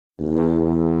Hello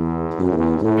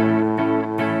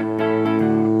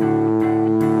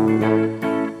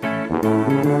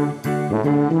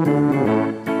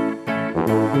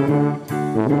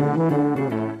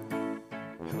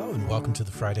and welcome to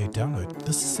the Friday Download.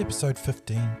 This is episode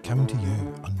 15 coming to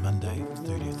you on Monday,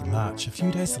 30th of March, a few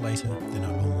days later than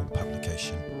our normal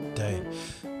publication day.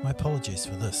 My apologies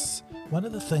for this. One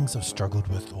of the things I've struggled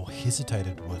with or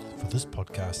hesitated with for this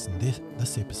podcast and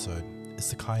this episode is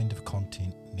the kind of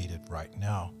content needed right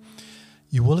now.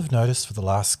 You will have noticed for the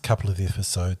last couple of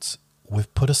episodes,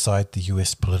 we've put aside the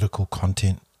US political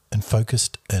content and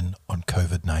focused in on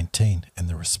COVID-19 and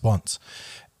the response.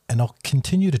 And I'll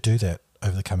continue to do that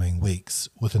over the coming weeks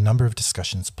with a number of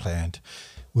discussions planned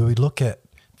where we look at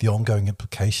the ongoing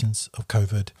implications of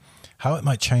COVID, how it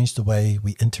might change the way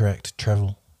we interact,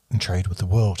 travel and trade with the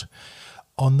world.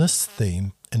 On this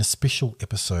theme, in a special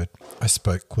episode, I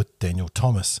spoke with Daniel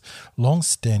Thomas,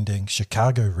 long-standing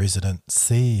Chicago resident,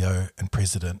 CEO and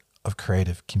president of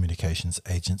creative communications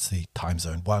agency Time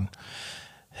Zone One.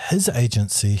 His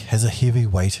agency has a heavy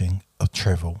weighting of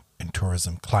travel and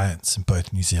tourism clients in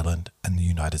both New Zealand and the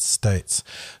United States.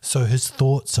 So his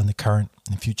thoughts on the current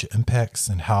and future impacts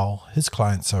and how his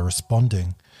clients are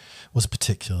responding was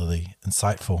particularly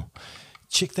insightful.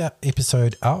 Check that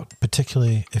episode out,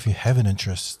 particularly if you have an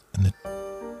interest in the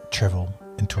travel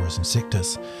and tourism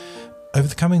sectors. Over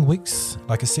the coming weeks,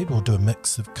 like I said, we'll do a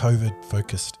mix of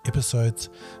COVID-focused episodes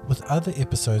with other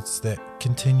episodes that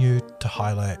continue to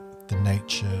highlight the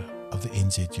nature of the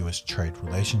NZUS trade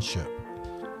relationship.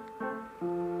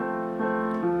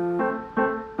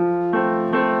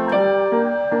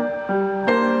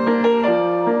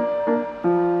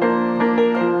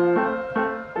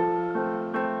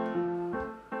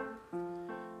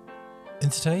 In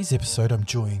today's episode, I'm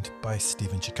joined by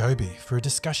Stephen Jacobi for a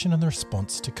discussion on the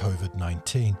response to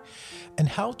COVID-19 and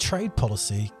how trade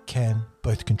policy can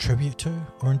both contribute to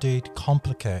or indeed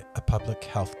complicate a public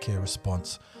healthcare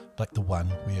response like the one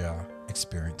we are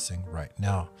experiencing right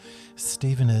now.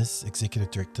 Stephen is Executive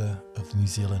Director of the New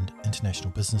Zealand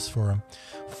International Business Forum,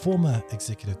 former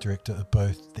Executive Director of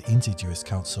both the NZUS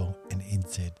Council and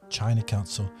NZ China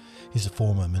Council. He's a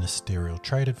former ministerial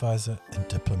trade advisor and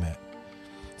diplomat.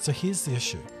 So here's the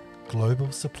issue.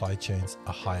 Global supply chains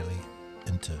are highly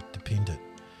interdependent.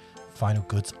 Final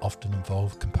goods often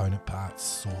involve component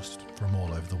parts sourced from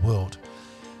all over the world.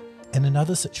 And in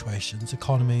other situations,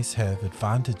 economies have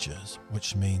advantages,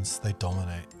 which means they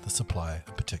dominate the supply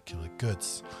of particular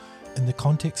goods. In the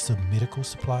context of medical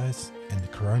supplies and the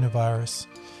coronavirus,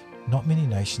 not many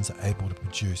nations are able to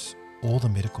produce all the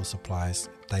medical supplies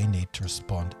they need to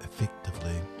respond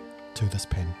effectively to this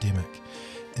pandemic.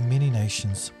 And many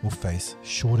nations will face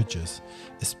shortages,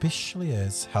 especially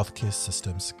as healthcare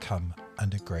systems come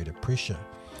under greater pressure.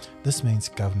 This means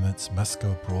governments must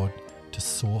go abroad to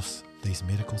source these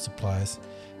medical supplies,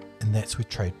 and that's where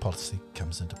trade policy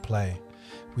comes into play.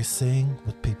 We're seeing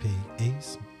with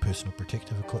PPEs, personal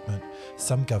protective equipment,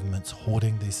 some governments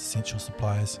hoarding these essential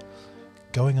supplies,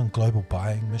 going on global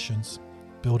buying missions,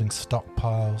 building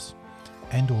stockpiles,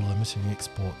 and or limiting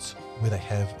exports where they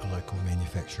have a local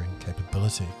manufacturing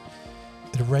capability.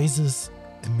 It raises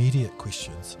immediate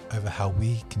questions over how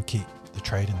we can keep the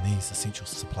trade in these essential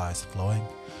supplies flowing,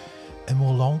 and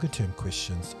more longer term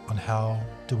questions on how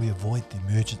do we avoid the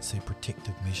emergency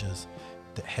protective measures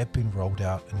that have been rolled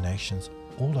out in nations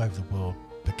all over the world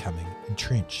becoming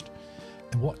entrenched,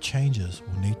 and what changes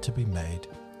will need to be made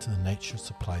to the nature of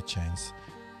supply chains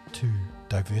to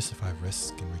diversify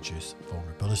risk and reduce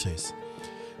vulnerabilities.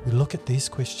 We look at these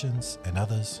questions and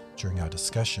others during our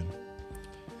discussion.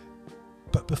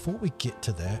 But before we get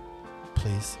to that,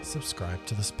 please subscribe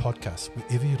to this podcast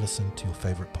wherever you listen to your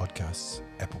favorite podcasts,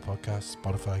 Apple Podcasts,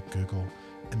 Spotify, Google,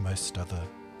 and most other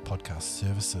podcast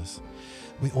services.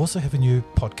 We also have a new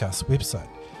podcast website,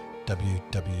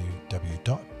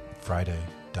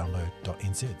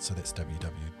 www.fridaydownload.nz. So that's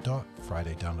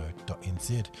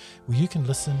www.fridaydownload.nz, where you can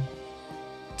listen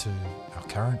to our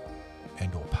current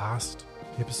and or past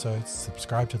episodes,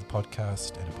 subscribe to the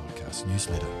podcast and a podcast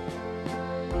newsletter.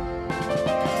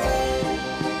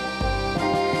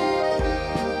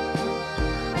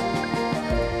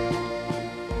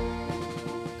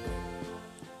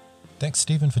 Thanks,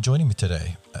 Stephen, for joining me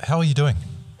today. How are you doing?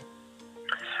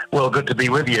 Well, good to be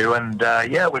with you. And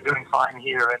we're doing fine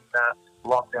here in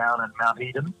lockdown in Mount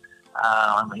Eden.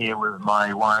 I'm here with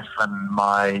my wife and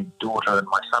my daughter and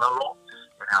my son-in-law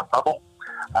in our bubble.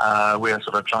 We're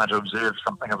sort of trying to observe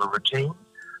something of a routine.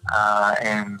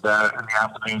 And in the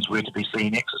afternoons, we're to be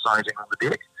seen exercising on the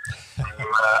deck.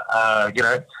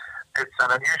 It's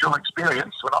an unusual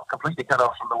experience. We're not completely cut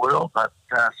off from the world, but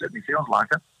certainly feels like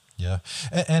it. Yeah.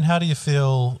 And how do you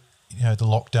feel, the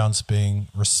lockdown's being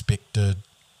respected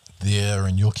there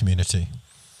in your community?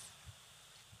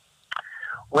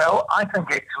 Well, I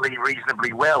think actually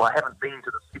reasonably well. I haven't been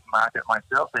to the supermarket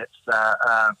myself. That's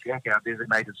Jack, our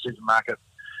designated supermarket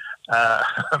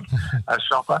a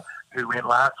shopper who went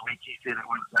last week. He said it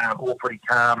was all pretty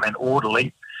calm and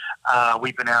orderly.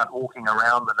 We've been out walking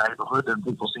around the neighbourhood and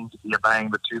people seem to be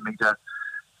obeying the 2-metre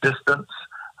distance.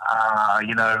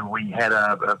 We had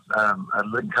a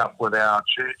link up with our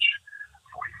church,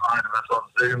 45 of us on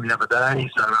Zoom the other day,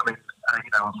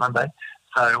 on Sunday.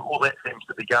 So all that seems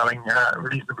to be going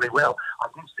reasonably well. I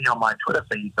can see on my Twitter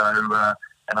feed, though,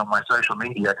 and on my social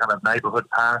media, kind of neighbourhood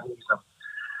parties and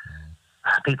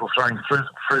people throwing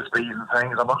frisbees and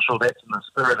things. I'm not sure that's in the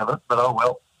spirit of it, but oh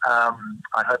well.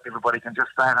 I hope everybody can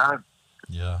just stay at home.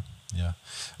 Yeah.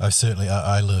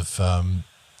 I live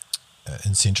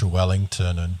in central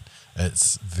Wellington, and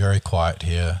it's very quiet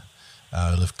here.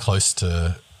 I live close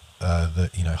to the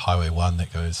Highway 1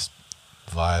 that goes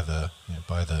via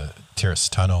by the Terrace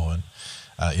Tunnel, and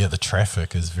the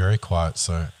traffic is very quiet.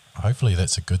 So hopefully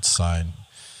that's a good sign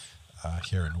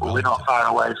here in Wellington. Well, we're not far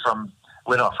away from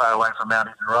Mount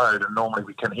Eden Road, and normally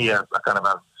we can hear a kind of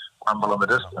a rumble in the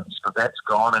distance, but that's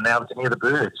gone, and now we can hear the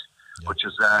birds, which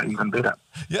is even better.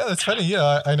 Yeah, that's funny.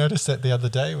 Yeah, I noticed that the other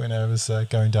day when I was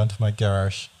going down to my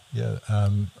garage. Yeah,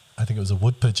 I think it was a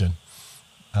wood pigeon,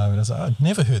 and I was like, I've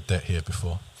never heard that here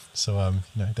before. So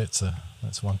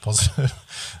that's one positive,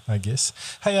 I guess.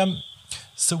 Hey,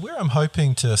 so where I'm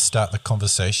hoping to start the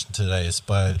conversation today is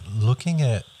by looking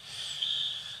at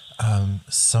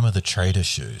some of the trade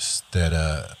issues that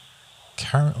are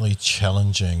currently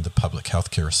challenging the public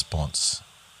healthcare response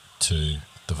to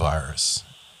the virus.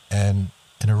 And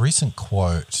in a recent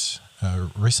blog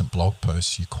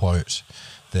post, you quote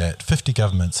that 50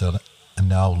 governments are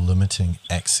now limiting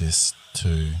access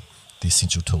to the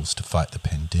essential tools to fight the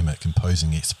pandemic,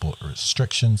 imposing export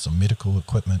restrictions on medical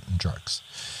equipment and drugs.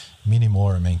 Many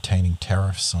more are maintaining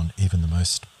tariffs on even the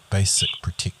most basic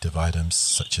protective items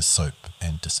such as soap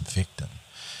and disinfectant.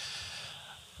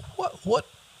 What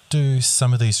do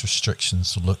some of these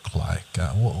restrictions look like?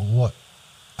 What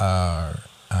are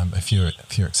a few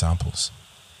examples?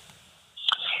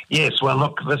 Yes, well,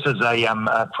 look, this is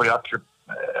a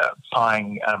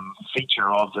preoccupying feature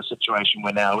of the situation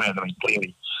we're now in. I mean,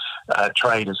 clearly,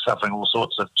 trade is suffering all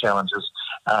sorts of challenges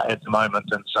at the moment,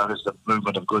 and so is the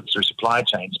movement of goods through supply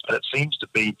chains. But it seems to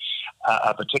be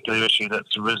a particular issue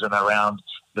that's arisen around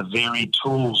the very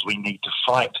tools we need to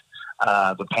fight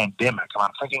the pandemic. And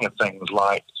I'm thinking of things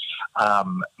like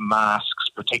masks,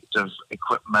 protective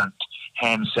equipment,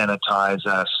 hand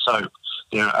sanitizer, soap.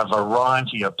 There are a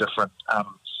variety of different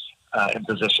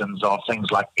impositions of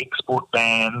things like export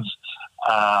bans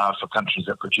for countries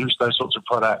that produce those sorts of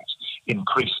products,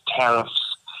 increased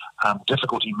tariffs,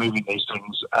 difficulty moving these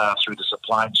things through the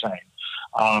supply chain.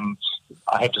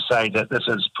 I have to say that this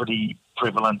is pretty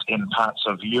prevalent in parts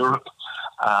of Europe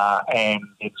and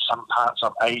in some parts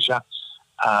of Asia,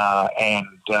 and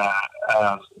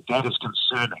that is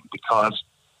concerning because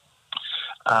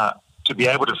to be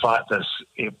able to fight this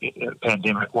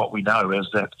pandemic, what we know is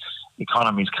that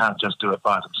economies can't just do it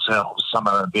by themselves. Some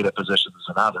are in better positions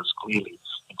than others, clearly,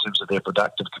 in terms of their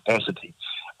productive capacity.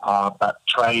 But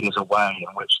trade is a way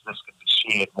in which this can be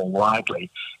shared more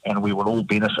widely, and we will all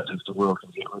benefit if the world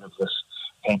can get rid of this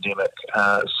pandemic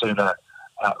sooner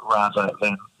rather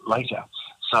than later.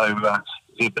 So there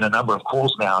have been a number of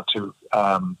calls now to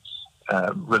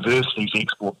reverse these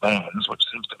export bans, which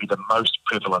seems to be the most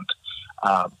prevalent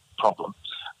problem.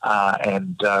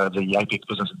 And the APEC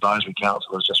Business Advisory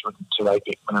Council has just written to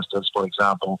APEC ministers, for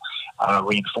example,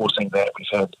 reinforcing that.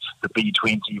 We've had the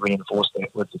B20 reinforce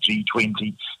that with the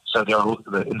G20. So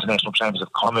the International Chambers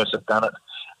of Commerce have done it.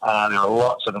 There are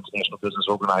lots of international business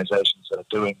organisations that are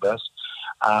doing this.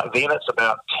 Then it's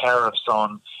about tariffs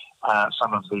on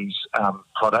some of these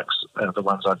products, the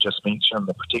ones I've just mentioned,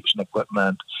 the protection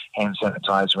equipment, hand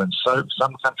sanitizer and soap.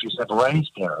 Some countries have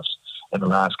raised tariffs in the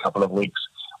last couple of weeks.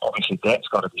 Obviously, that's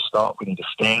got to be stopped. We need to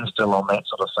stand still on that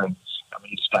sort of thing, and we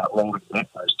need to start rolling back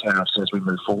those tariffs as we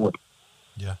move forward.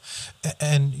 Yeah,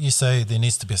 and you say there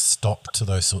needs to be a stop to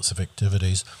those sorts of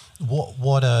activities.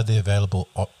 What are the available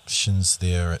options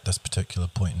there at this particular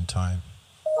point in time?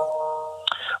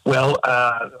 Well,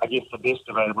 I guess the best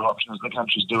available option is the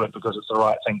countries do it because it's the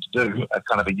right thing to do, a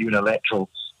kind of a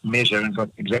unilateral measure in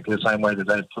exactly the same way that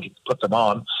they've put them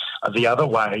on. The other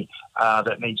way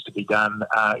that needs to be done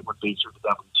would be through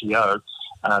the WTO.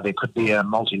 There could be a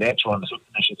multilateral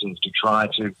initiative to try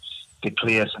to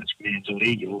declare such bans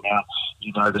illegal. Now,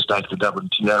 you know the state of the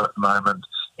WTO at the moment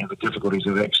and the difficulties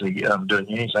of actually doing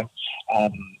anything.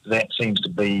 That seems to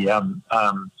be an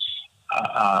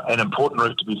important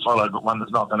route to be followed, but one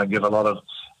that's not going to give a lot of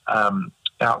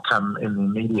outcome in the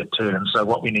immediate term. So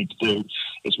what we need to do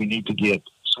is we need to get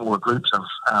smaller groups of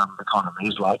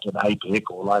economies like in APEC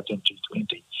or like in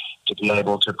G20 to be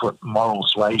able to put moral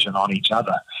suasion on each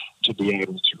other to be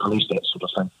able to police that sort of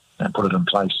thing and put it in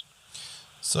place.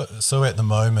 So at the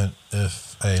moment,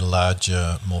 if a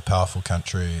larger, more powerful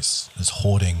country is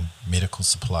hoarding medical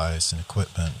supplies and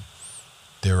equipment,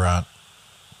 there aren't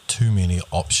too many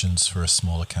options for a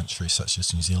smaller country such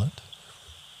as New Zealand?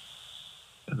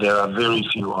 There are very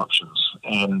few options.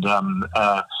 And,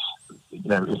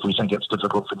 if we think it's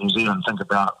difficult for New Zealand, think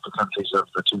about the countries of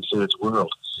the two-thirds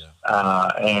world,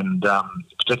 and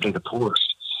particularly the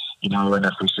poorest. And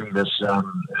if we see this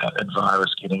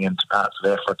virus getting into parts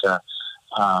of Africa,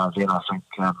 then I think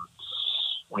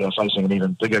we are facing an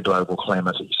even bigger global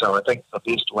calamity. So I think the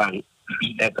best way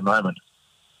at the moment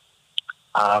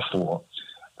are for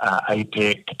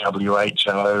APEC,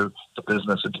 WHO,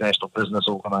 the international business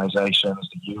organisations,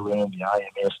 the UN, the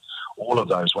IMF, all of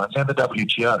those ones, and the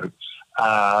WTO,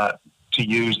 to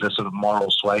use the sort of moral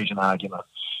suasion argument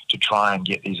to try and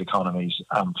get these economies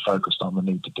focused on the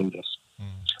need to do this.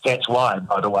 That's why,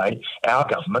 by the way, our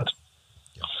government,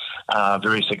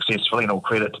 very successfully, and all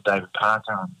credit to David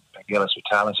Parker and Vangelis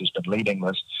Vitalis, who's been leading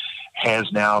this,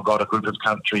 has now got a group of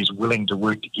countries willing to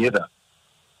work together,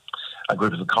 a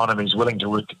group of economies willing to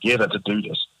work together to do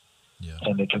this.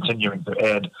 And they're continuing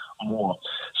to add more.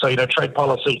 So, trade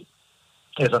policy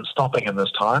isn't stopping in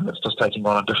this time. It's just taking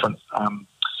on a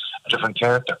different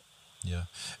character. Yeah.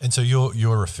 And so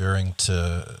you're referring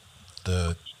to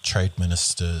the trade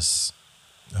ministers,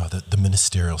 the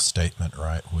ministerial statement,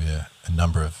 right, where a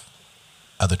number of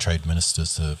other trade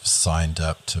ministers have signed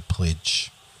up to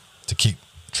pledge to keep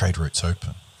trade routes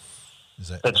open.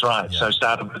 That's right. Yeah. So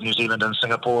started with New Zealand and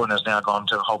Singapore and has now gone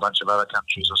to a whole bunch of other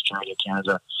countries, Australia,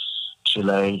 Canada,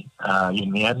 Chile,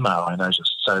 even Myanmar, I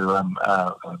noticed. So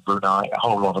Brunei, a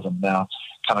whole lot of them now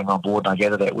coming on board, and I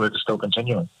gather that work is still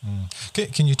continuing.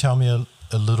 Can you tell me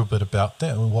a little bit about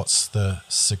that? What's the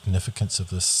significance of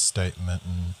this statement?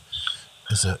 And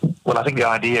is it? Well, I think the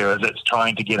idea is it's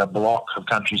trying to get a block of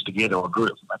countries together, or a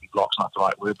group, maybe block's not the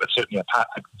right word, but certainly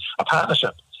a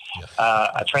partnership.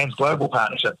 A trans-global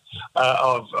partnership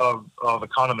of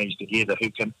economies together who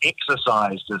can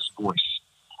exercise this voice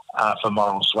for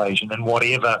moral suasion in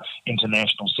whatever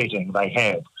international setting they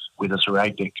have, whether through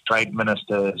APEC trade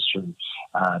ministers, through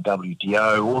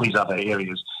WTO, all these other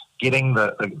areas. Getting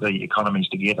the economies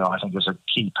together, I think, is a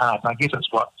key part. And I guess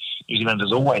it's what New Zealand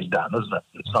has always done, isn't it?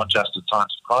 It's not just at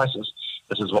times of crisis.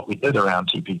 This is what we did around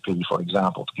TPP, for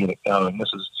example, to get it going. This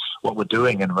is what we're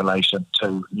doing in relation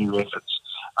to new efforts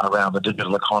around the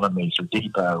digital economy through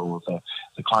DEPA or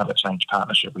the climate change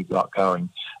partnership we've got going.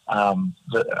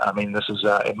 This is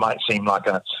it might seem like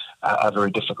a very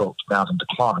difficult mountain to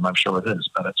climb. I'm sure it is,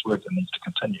 but it's work that needs to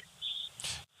continue.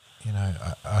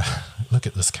 I look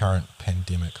at this current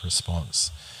pandemic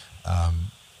response. I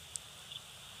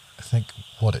think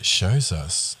what it shows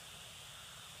us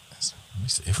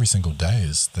every single day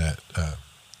is that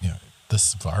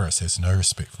this virus has no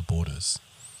respect for borders.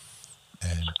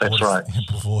 And that's right.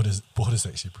 Borders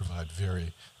actually provide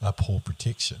very poor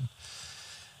protection,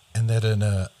 and that in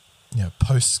a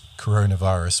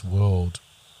post-coronavirus world,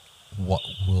 what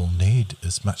we'll need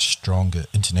is much stronger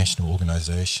international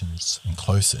organisations and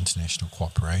closer international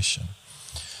cooperation.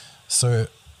 So,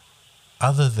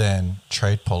 other than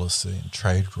trade policy and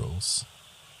trade rules,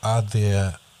 are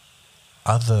there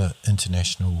other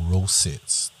international rule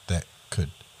sets that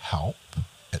could help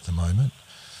at the moment?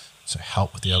 So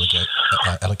help with the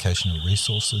allocation of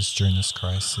resources during this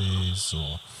crisis,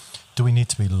 or do we need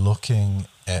to be looking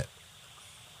at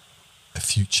a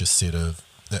future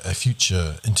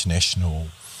international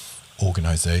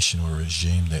organisation or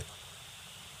regime that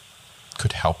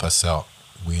could help us out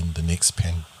when the next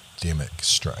pandemic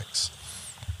strikes?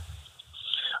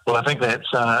 Well, I think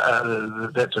that's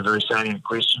a very salient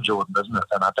question, Jordan, isn't it?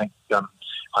 And I think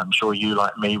I'm sure you,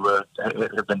 like me,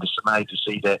 have been dismayed to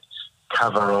see that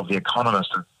cover of The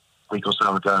Economist a week or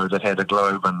so ago that had a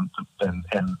globe and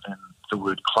the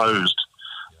word closed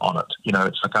on it.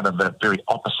 It's the kind of the very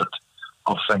opposite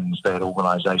of things that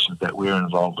organisations that we're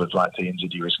involved with, like the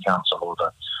NZUS Council or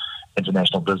the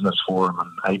International Business Forum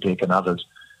and APEC and others,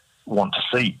 want to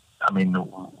see. I mean,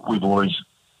 we've always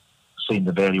seen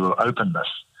the value of openness,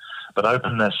 but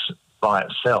openness by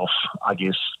itself, I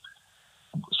guess,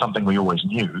 something we always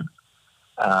knew,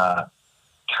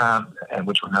 can't, and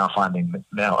which we're now finding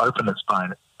now, openness by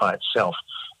itself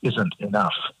isn't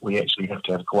enough. We actually have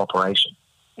to have cooperation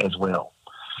as well.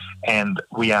 And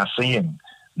we are seeing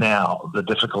now the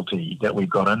difficulty that we've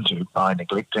got into by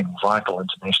neglecting vital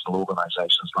international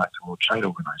organisations like the World Trade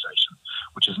Organization,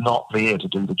 which is not there to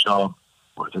do the job,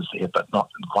 or it is there, but not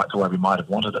in quite the way we might have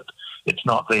wanted it. It's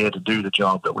not there to do the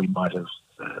job that we might have,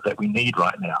 that we need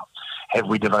right now. Have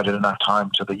we devoted enough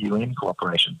time to the UN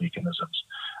cooperation mechanisms?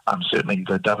 Certainly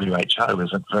the WHO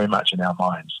isn't very much in our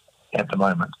minds at the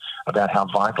moment about how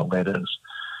vital that is.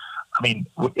 I mean,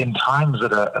 in times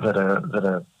that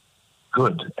are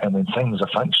good and when things are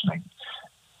functioning,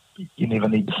 you never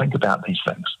need to think about these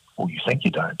things, or you think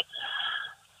you don't.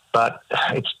 But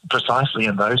it's precisely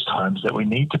in those times that we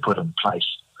need to put in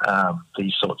place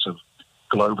these sorts of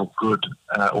global good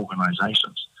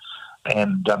organisations.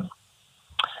 And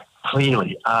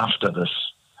clearly, after this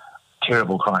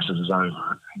terrible crisis is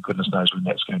over, and goodness knows when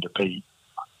that's going to be,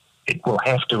 it will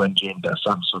have to engender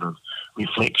some sort of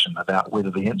reflection about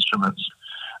whether the instruments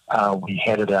we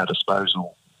had at our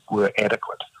disposal were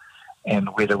adequate and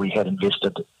whether we had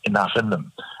invested enough in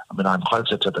them. I mean, I'm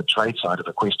closer to the trade side of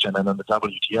the question, and in the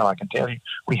WTO, I can tell you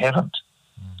we haven't.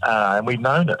 And we've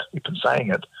known it. We've been saying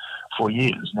it for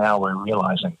years. Now we're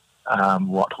realising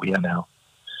what we are now,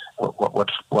 what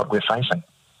we're facing.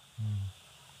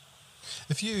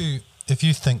 If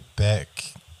you think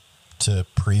back to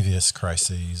previous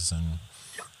crises and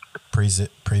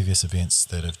previous events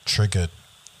that have triggered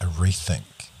a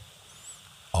rethink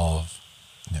of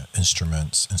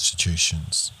instruments,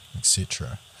 institutions,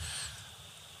 etc.,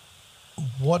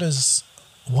 what has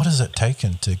it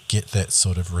taken to get that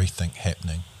sort of rethink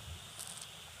happening?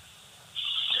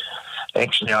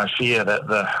 Actually, I fear that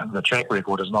the track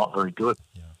record is not very good.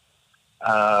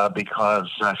 Because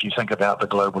if you think about the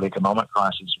global economic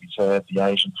crisis we've had, the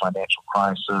Asian financial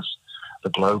crisis, the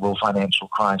global financial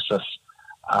crisis,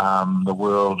 the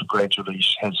world gradually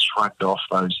has shrugged off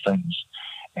those things,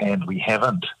 and we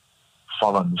haven't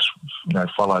followed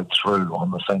through on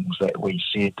the things that we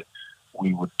said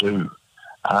we would do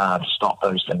to stop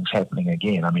those things happening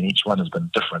again. I mean, each one has been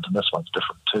different, and this one's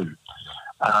different too.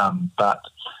 But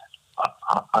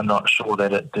I'm not sure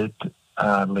that it did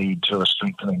lead to a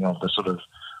strengthening of the sort of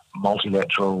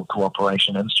multilateral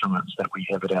cooperation instruments that we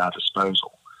have at our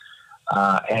disposal.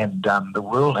 And the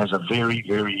world has a very,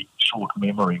 very short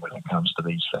memory when it comes to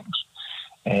these things.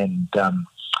 And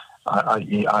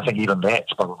I think even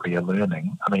that's probably a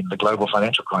learning. I mean, the global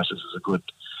financial crisis is a good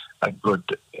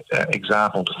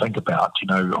example to think about.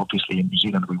 Obviously in New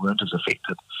Zealand we weren't as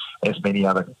affected as many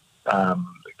other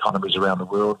economies around the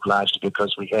world, largely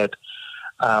because we had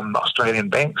Australian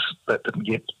banks that didn't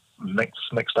get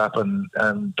mixed up in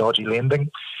dodgy lending,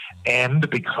 and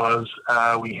because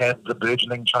we had the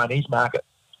burgeoning Chinese market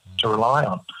to rely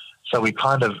on. So we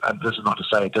kind of, and this is not to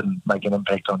say it didn't make an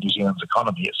impact on New Zealand's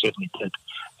economy, it certainly did,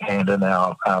 and in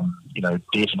our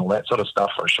debt and all that sort of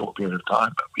stuff for a short period of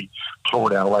time, but we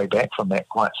clawed our way back from that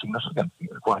quite significantly,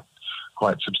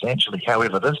 quite substantially.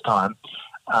 However, this time,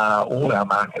 all our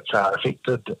markets are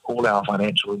affected, all our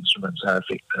financial instruments are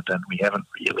affected, and we haven't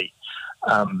really,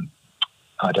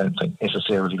 I don't think,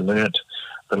 necessarily learnt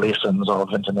the lessons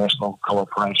of international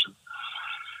cooperation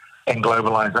and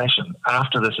globalisation.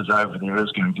 After this is over, there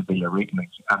is going to be a reckoning,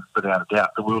 without a doubt.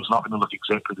 The world's not going to look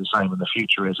exactly the same in the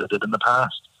future as it did in the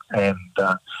past, and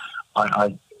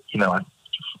I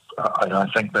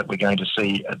think that we're going to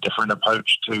see a different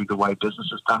approach to the way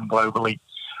business is done globally.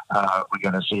 We're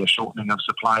going to see a shortening of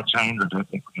supply chains. I don't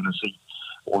think we're going to see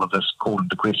all of this called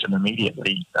into question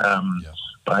immediately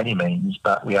by any means,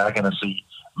 but we are going to see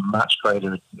much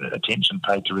greater attention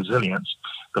paid to resilience.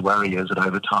 The worry is that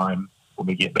over time, when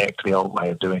we get back to the old way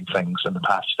of doing things and the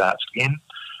party starts again,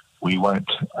 we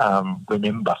won't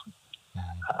remember.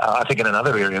 I think in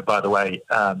another area, by the way,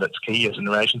 that's key is in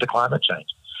relation to climate change.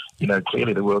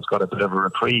 Clearly the world's got a bit of a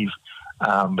reprieve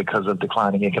because of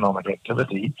declining economic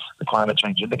activity. The climate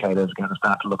change indicator is going to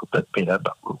start to look a bit better,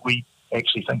 but we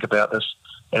actually think about this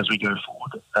as we go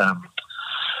forward.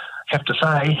 Have to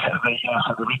say,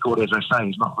 the record, as I say,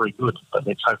 is not very good, but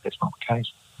let's hope that's not the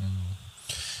case.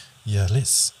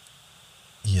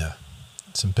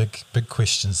 Some big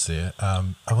questions there.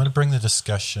 I want to bring the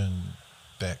discussion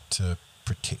back to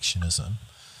protectionism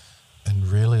and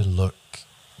really look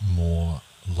more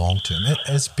long-term,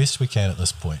 as best we can at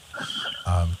this point.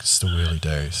 It's still early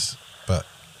days, but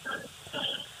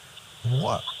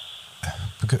what?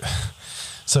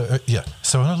 So I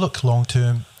want to look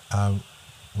long-term,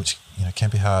 which can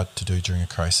be hard to do during a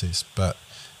crisis, but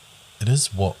it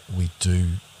is what we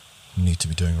do need to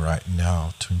be doing right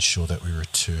now to ensure that we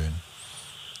return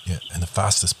in the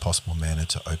fastest possible manner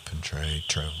to open trade,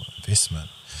 travel, investment.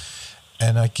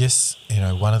 And I guess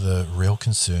one of the real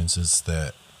concerns is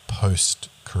that post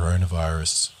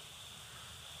coronavirus,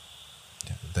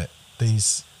 that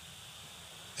these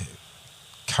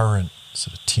current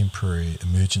sort of temporary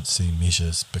emergency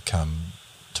measures become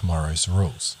tomorrow's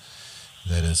rules.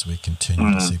 That is, we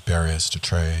continue to see barriers to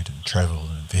trade and travel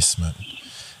and investment,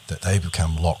 that they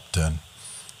become locked in,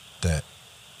 that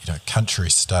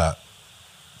countries start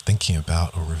thinking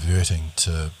about or reverting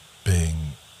to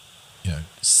being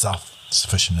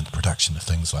self-sufficient in the production of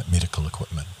things like medical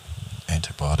equipment,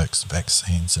 antibiotics,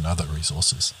 vaccines and other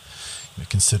resources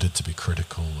considered to be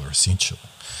critical or essential.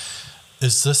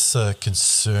 Is this a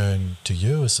concern to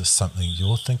you? Is this something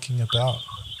you're thinking about?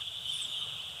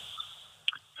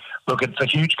 Look, it's a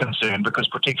huge concern because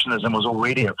protectionism was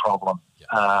already a problem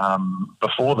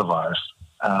before the virus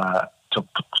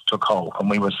took hold, and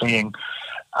we were seeing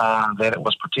that it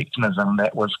was protectionism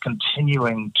that was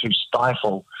continuing to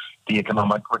stifle the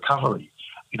economic recovery.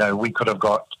 We could have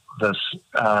got this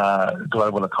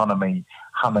global economy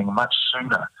humming much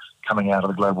sooner coming out of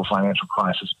the global financial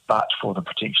crisis, but for the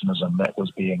protectionism that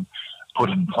was being put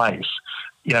in place.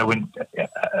 When,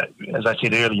 as I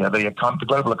said earlier, the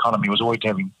global economy was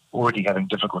already having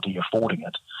difficulty affording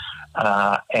it,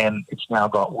 and it's now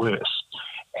got worse.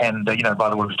 And, by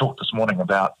the way, we've talked this morning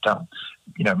about,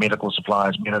 medical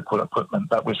supplies, medical equipment,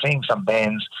 but we're seeing some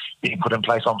bans being put in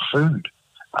place on food,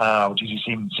 which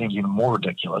seems even more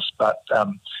ridiculous. But,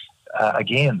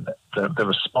 again, the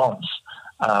response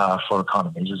for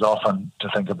economies is often to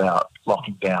think about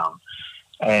locking down.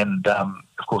 And,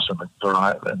 of course,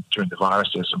 during the virus,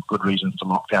 there's some good reasons to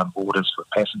lock down borders for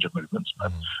passenger movements,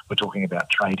 but we're talking about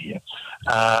trade here.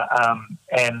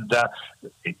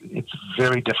 It's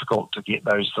very difficult to get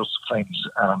those sorts of things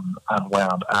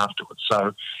unwound afterwards.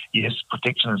 So, yes,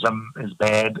 protectionism is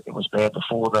bad. It was bad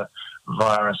before the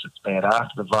virus. It's bad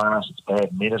after the virus. It's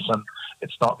bad medicine.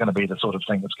 It's not going to be the sort of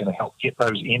thing that's going to help get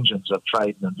those engines of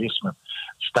trade and investment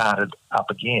started up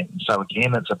again. So,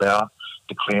 again, it's about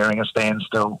declaring a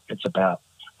standstill. It's about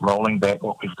rolling back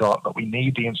what we've got, but we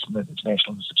need the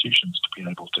international institutions to be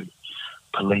able to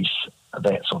police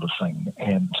that sort of thing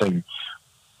and to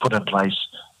put in place,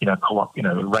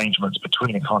 arrangements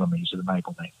between economies that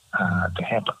enable that to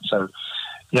happen. So,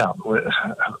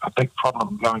 a big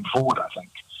problem going forward, I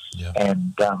think,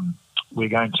 and we're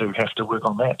going to have to work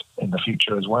on that in the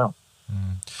future as well.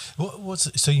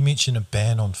 So you mentioned a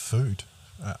ban on food.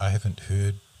 I haven't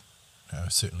heard.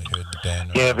 I've certainly heard the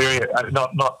ban. Yeah,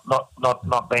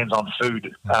 not bans on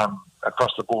food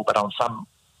across the board, but on some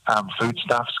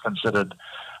foodstuffs considered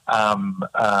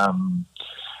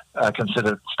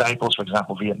staples. For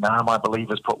example, Vietnam, I believe,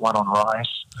 has put one on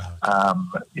rice.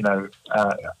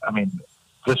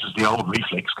 This is the old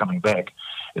reflex coming back.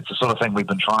 It's the sort of thing we've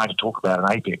been trying to talk about in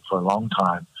APEC for a long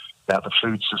time, about the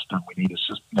food system.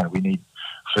 We need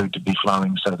food to be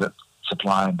flowing so that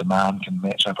supply and demand can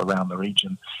match up around the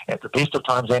region at the best of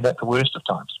times and at the worst of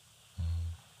times.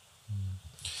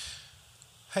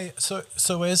 Hey, so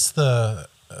as the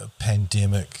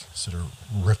pandemic sort of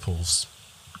ripples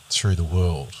through the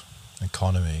world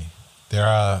economy, there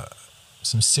are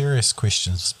some serious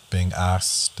questions being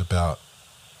asked about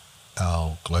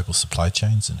our global supply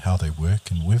chains and how they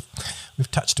work, and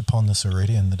we've touched upon this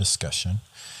already in the discussion.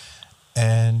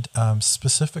 And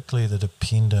specifically the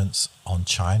dependence on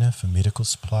China for medical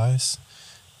supplies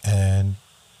and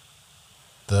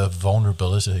the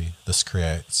vulnerability this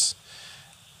creates.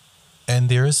 And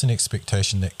there is an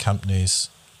expectation that companies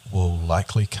will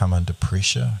likely come under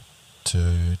pressure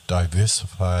to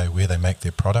diversify where they make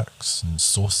their products and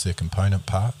source their component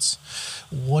parts.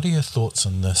 What are your thoughts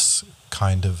on this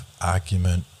kind of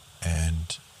argument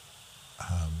and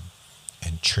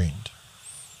trend?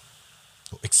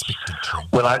 Expected trend.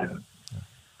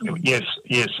 Yes,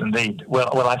 indeed.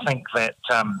 Well, I think that,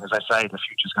 as I say, the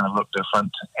future is going to look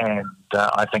different, and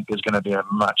I think there's going to be a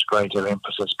much greater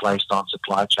emphasis placed on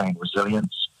supply chain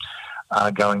resilience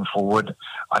going forward.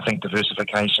 I think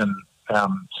diversification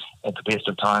at the best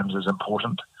of times is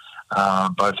important,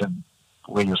 both in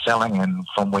where you're selling and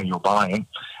from where you're buying,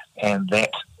 and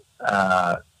that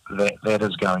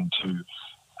is going to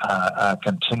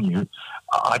continue.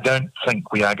 I don't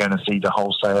think we are going to see the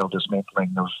wholesale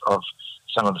dismantling of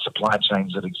some of the supply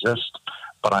chains that exist,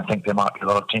 but I think there might be a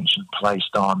lot of tension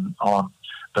placed on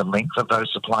the length of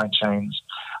those supply chains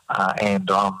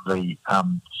and on the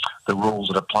rules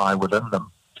that apply within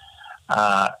them.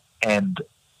 And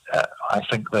I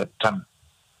think that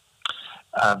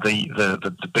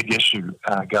the big issue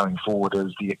going forward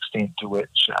is the extent to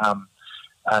which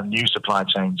new supply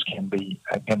chains can be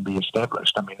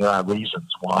established. I mean, there are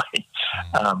reasons why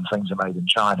things are made in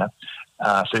China.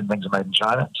 Certain things are made in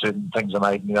China, certain things are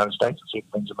made in the United States, and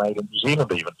certain things are made in New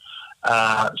Zealand even.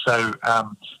 So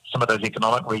some of those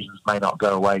economic reasons may not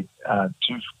go away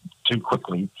too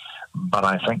quickly, but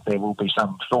I think there will be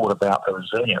some thought about the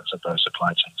resilience of those supply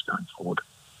chains going forward.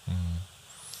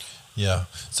 Yeah,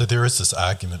 so there is this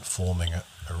argument forming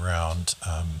around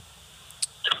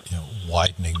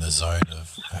widening the zone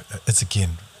of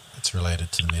it's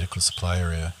related to the medical supply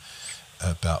area,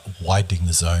 about widening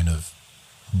the zone of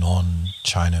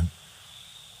non-China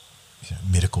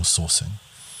medical sourcing,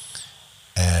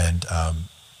 and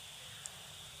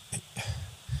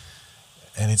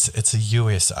it's a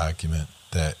US argument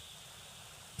that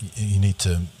you need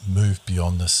to move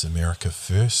beyond this America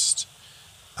first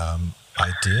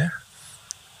idea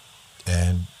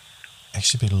and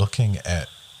actually be looking at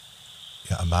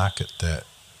a market that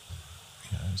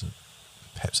is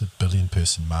perhaps a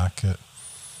billion-person market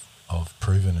of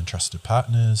proven and trusted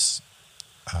partners,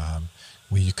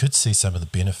 where you could see some of the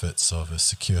benefits of a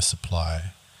secure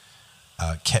supply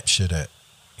captured at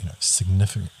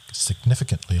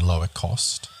significantly lower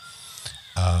cost,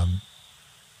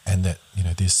 and that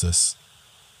there's this,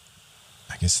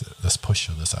 I guess, this push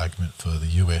or this argument for the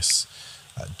US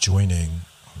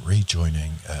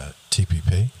rejoining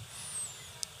TPP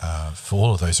for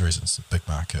all of those reasons: the big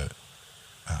market,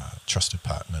 trusted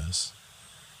partners.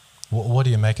 What do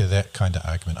you make of that kind of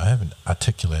argument? I haven't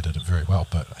articulated it very well,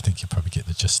 but I think you probably get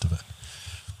the gist of it.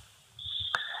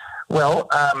 Well,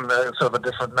 sort of a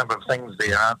different number of things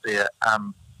there, aren't there?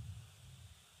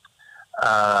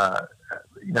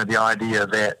 The idea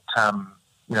that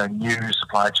new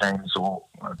supply chains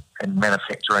and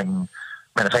manufacturing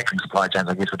supply chains,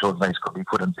 I guess we're talking about, could be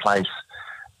put in place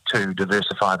to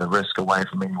diversify the risk away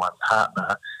from any one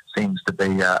partner seems to be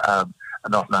not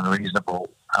an unreasonable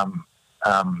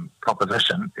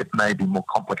proposition. It may be more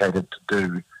complicated to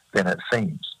do than it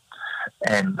seems.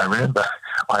 And I remember,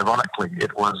 ironically,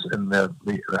 it was in the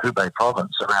Hubei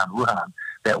province around Wuhan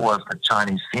that was the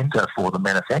Chinese centre for the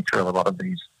manufacture of a lot of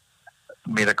these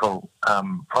medical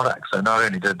products. So not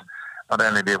only was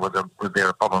there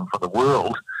a problem for the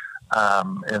world,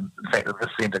 and the fact that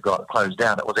this centre got closed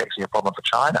down, it was actually a problem for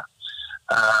China.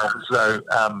 I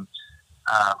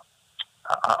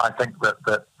think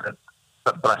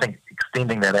but I think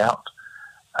extending that out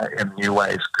in new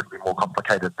ways could be more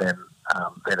complicated than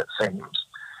it seems.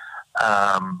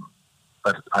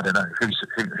 But I don't know. Who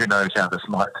knows how this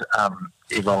might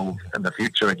evolve in the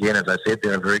future? Again, as I said,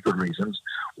 there are very good reasons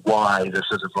why this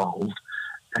has evolved,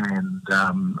 and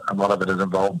a lot of it is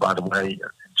involved, by the way, in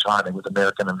China with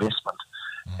American investment,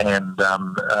 and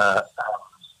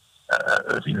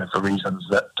for reasons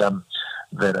that are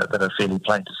fairly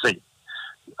plain to see.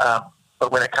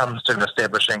 But when it comes to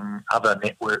establishing other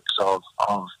networks of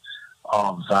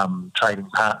trading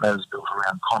partners built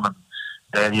around common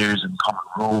values and common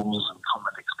rules and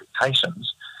common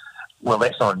expectations, well,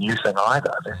 that's not a new thing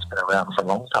either. That's been around for a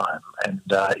long time. And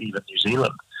even New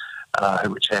Zealand,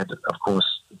 which had, of course,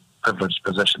 privileged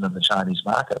position in the Chinese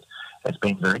market, has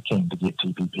been very keen to get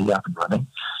TPP up and running.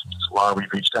 That's why we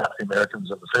reached out to the Americans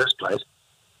in the first place,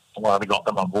 why we got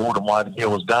them on board and why the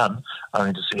deal was done,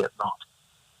 only to see it not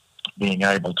being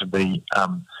able to be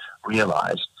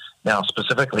realised. Now,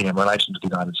 specifically in relation to the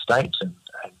United States and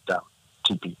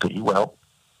TPP, well,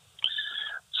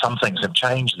 some things have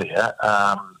changed there.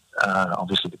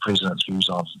 Obviously, the President's views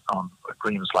on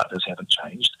agreements like this haven't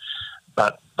changed.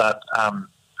 But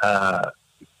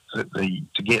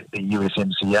to get the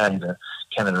USMCA, the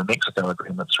Canada-Mexico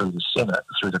agreement, through the Senate,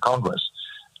 through the Congress,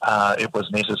 it was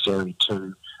necessary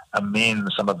to amend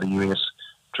some of the US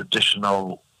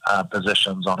traditional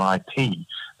positions on IP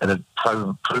that had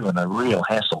proven a real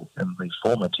hassle in the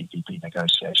former TPP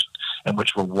negotiation, and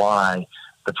which were why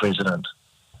the President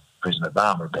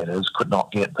Obama, that is, could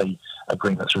not get the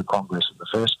agreement through Congress in the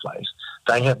first place.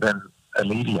 They have been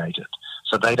alleviated,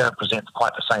 so they don't present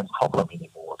quite the same problem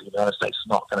anymore. The United States is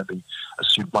not going to be,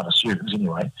 one assumes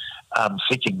anyway,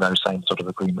 seeking those same sort of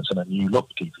agreements in a new look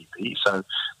TPP, so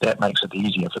that makes it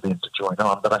easier for them to join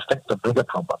on. But I think the bigger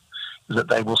problem is that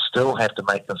they will still have to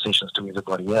make concessions to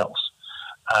everybody else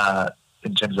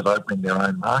in terms of opening their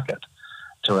own market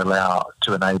to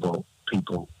enable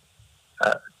people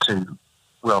to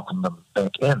welcome them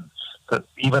back in. But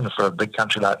even for a big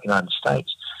country like the United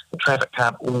States, the traffic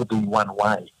can't all be one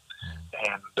way.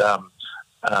 And,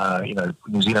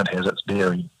 New Zealand has its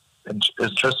dairy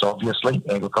interests, obviously,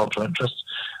 agricultural interests,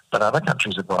 but other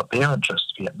countries have got their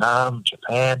interests. Vietnam,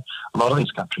 Japan, a lot of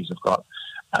these countries have got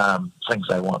things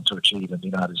they want to achieve in the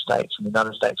United States, and the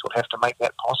United States will have to make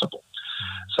that possible.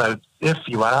 So if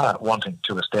you are wanting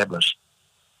to establish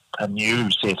a new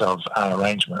set of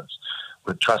arrangements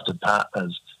with trusted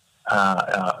partners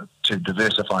to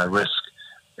diversify risk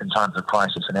in times of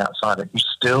crisis and outside it, you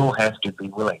still have to be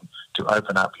willing to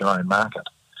open up your own market.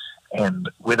 And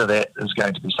whether that is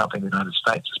going to be something the United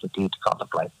States is prepared to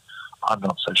contemplate, I'm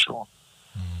not so sure.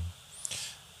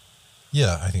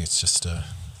 Yeah, I think it's just,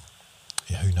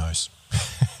 who knows?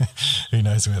 Who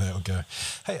knows where that will go?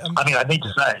 Hey, I mean, I need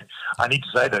to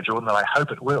say though, Jordan, that I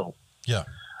hope it will. Yeah.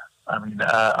 I mean,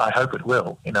 I hope it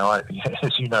will. You know,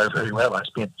 as you know very well, I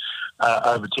spent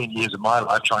over 10 years of my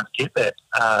life trying to get that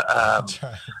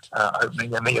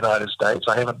opening in the United States.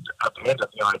 I haven't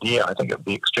abandoned the idea. I think it would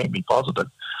be extremely positive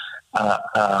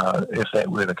if that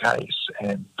were the case.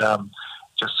 And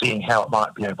just seeing how it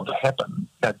might be able to happen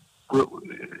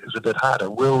is a bit harder.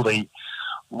 Will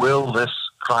this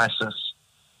crisis,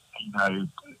 you know,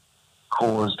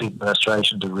 cause the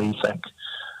administration to rethink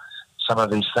some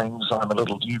of these things? I'm a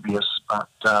little dubious, but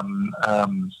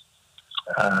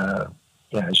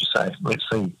as you say, let's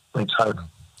see, let's hope.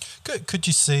 Could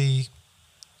you see,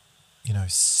 you know,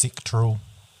 sectoral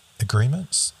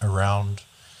agreements around,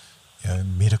 you know,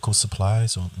 medical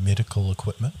supplies or medical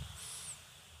equipment?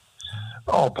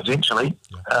 Oh, potentially.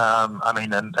 Yeah. I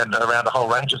mean, and around a whole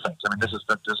range of things. I mean, this is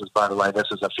by the way, this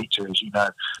is a feature, as you know,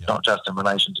 not just in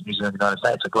relation to New Zealand and the United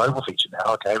States. It's a global feature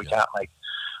now. Okay, we can't make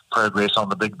progress on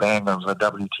the big bang of the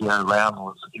WTO round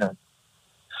with, you know,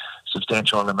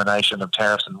 substantial elimination of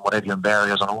tariffs and whatever and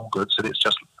barriers on all goods. So let's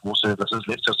just all services.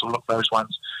 Let's just look those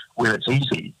ones where it's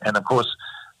easy. And of course,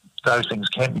 those things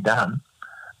can be done.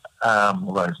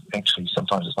 Although actually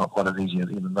sometimes it's not quite as easy as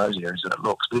even those areas that it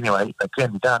looks. But anyway, they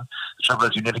can be done. The trouble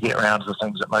is you never get around to the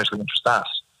things that mostly interest us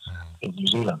in New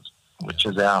Zealand, which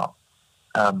is our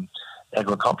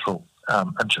agricultural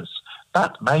interests.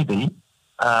 But maybe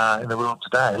in the world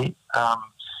today,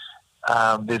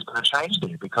 there's been a change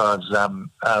there because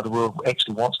the world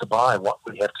actually wants to buy what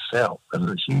we have to sell. This is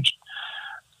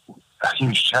a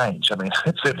huge change. I mean,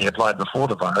 it certainly applied before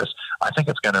the virus. I think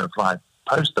it's going to apply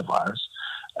post the virus.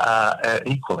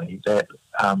 Equally, that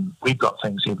we've got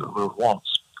things here that the world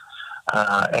wants,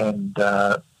 and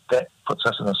that puts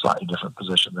us in a slightly different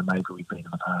position than maybe we've been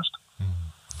in the past. I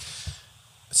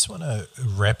just want to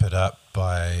wrap it up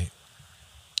by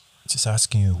just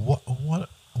asking you, what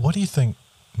do you think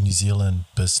New Zealand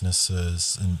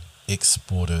businesses and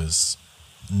exporters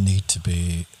need to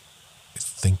be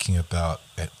thinking about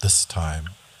at this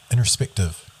time in respect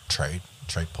of trade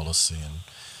policy and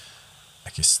I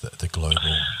guess the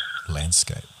global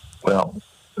landscape? Well,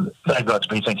 they've got to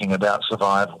be thinking about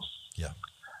survival. Yeah.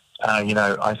 You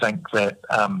know, I think that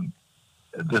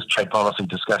this trade policy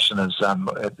discussion is, at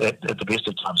the best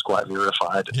of times, quite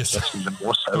verified. Yes. It's even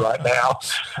more so right now.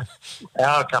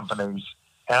 Our companies,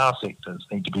 our sectors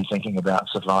need to be thinking about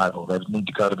survival. They need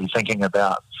to be thinking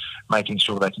about making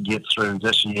sure they can get through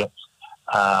this year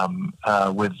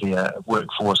with their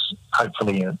workforce,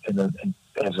 hopefully as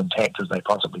intact as they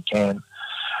possibly can.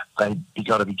 You've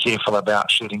got to be careful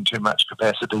about shedding too much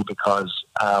capacity because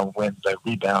when the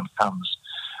rebound comes,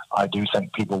 I do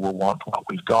think people will want what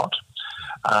we've got.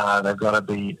 They've got to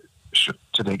be,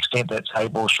 to the extent that's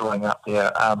able, shoring up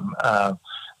their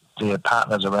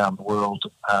partners around the world,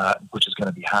 which is going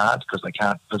to be hard because they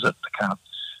can't visit, but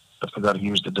they've got to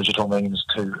use the digital means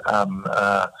to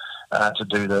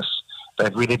do this.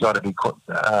 They've really got to be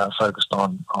focused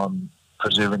on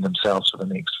preserving themselves for the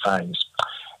next phase.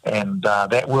 And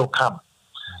that will come,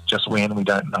 just when we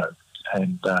don't know.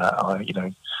 And I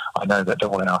know that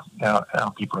all our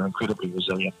people are incredibly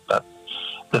resilient, but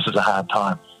this is a hard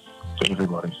time for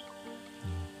everybody.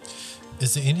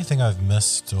 Is there anything I've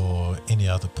missed, or any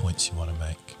other points you want to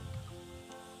make?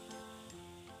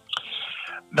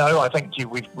 No, I think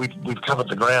we've covered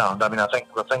the ground. I mean, I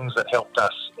think the things that helped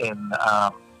us in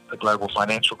the global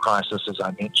financial crisis, as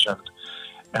I mentioned,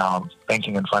 our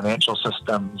banking and financial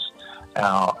systems,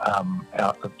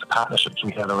 the partnerships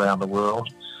we have around the world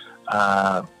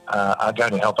are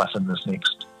going to help us in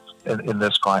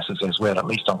this crisis as well, at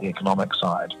least on the economic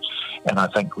side. And I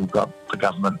think we've got the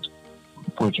government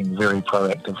working very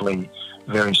proactively,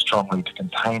 very strongly to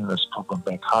contain this problem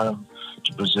back home,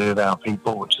 to preserve our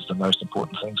people, which is the most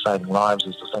important thing. Saving lives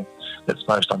is the thing that's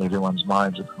most on everyone's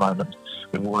minds at the moment.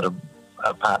 We've all got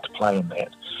a part to play in that.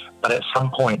 But at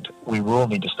some point, we will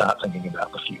need to start thinking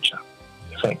about the future.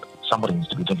 In fact, somebody needs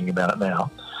to be thinking about it now.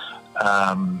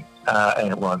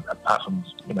 Apart from,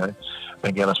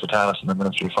 Bengalis Vitalis and the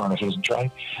Ministry of Foreign Affairs and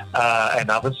Trade and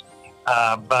others.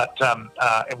 But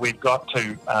we've got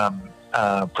to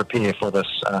prepare for this,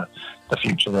 the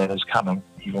future that is coming,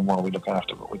 even while we look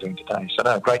after what we're doing today. So,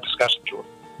 no, great discussion, Jordan.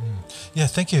 Yeah,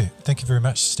 thank you. Thank you very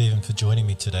much, Stephen, for joining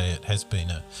me today. It has been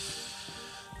a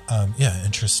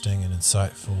interesting and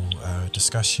insightful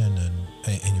discussion,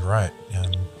 and you're right.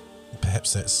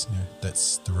 perhaps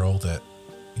that's the role that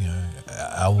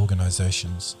our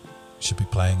organisations should be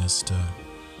playing, is to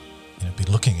be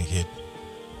looking ahead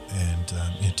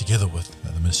and together with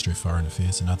the Ministry of Foreign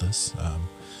Affairs and others,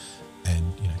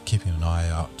 and keeping an eye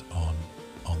out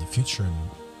on the future,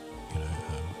 and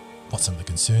what some of the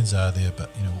concerns are there,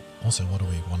 but also what do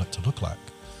we want it to look like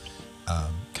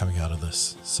coming out of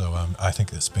this. So I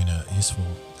think it's been a useful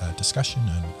discussion,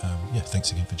 and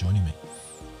thanks again for joining me.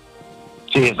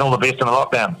 Cheers, and all the best in the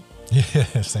lockdown.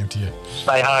 Yeah, same to you.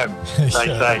 Stay home, stay safe.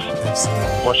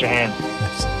 Absolutely. Wash your hands.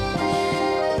 Absolutely.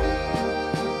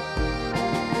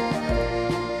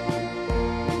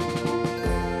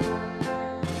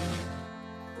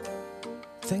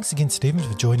 Thanks again, Stephen,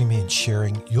 for joining me and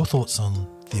sharing your thoughts on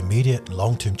the immediate and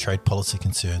long-term trade policy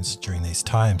concerns during these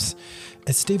times.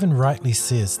 As Stephen rightly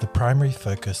says, the primary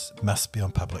focus must be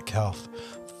on public health,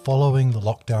 following the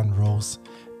lockdown rules,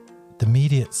 the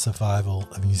immediate survival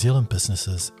of New Zealand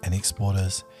businesses and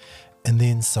exporters, and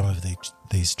then some of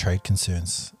these trade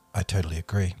concerns. I totally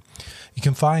agree. You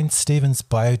can find Stephen's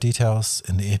bio details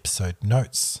in the episode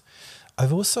notes.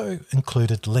 I've also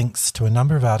included links to a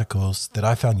number of articles that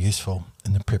I found useful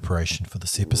in the preparation for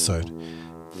this episode.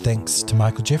 Thanks to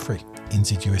Michael Jeffrey,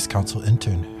 NZUS Council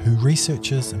intern, who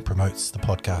researches and promotes the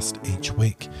podcast each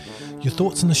week. Your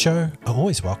thoughts on the show are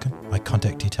always welcome. My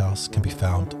contact details can be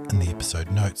found in the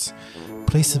episode notes.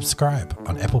 Please subscribe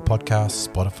on Apple Podcasts,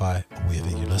 Spotify, or wherever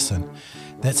you listen.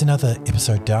 That's another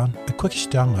episode down, a quickish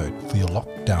download for your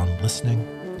lockdown listening.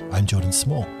 I'm Jordan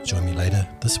Small. Join me later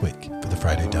this week for the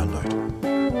Friday download.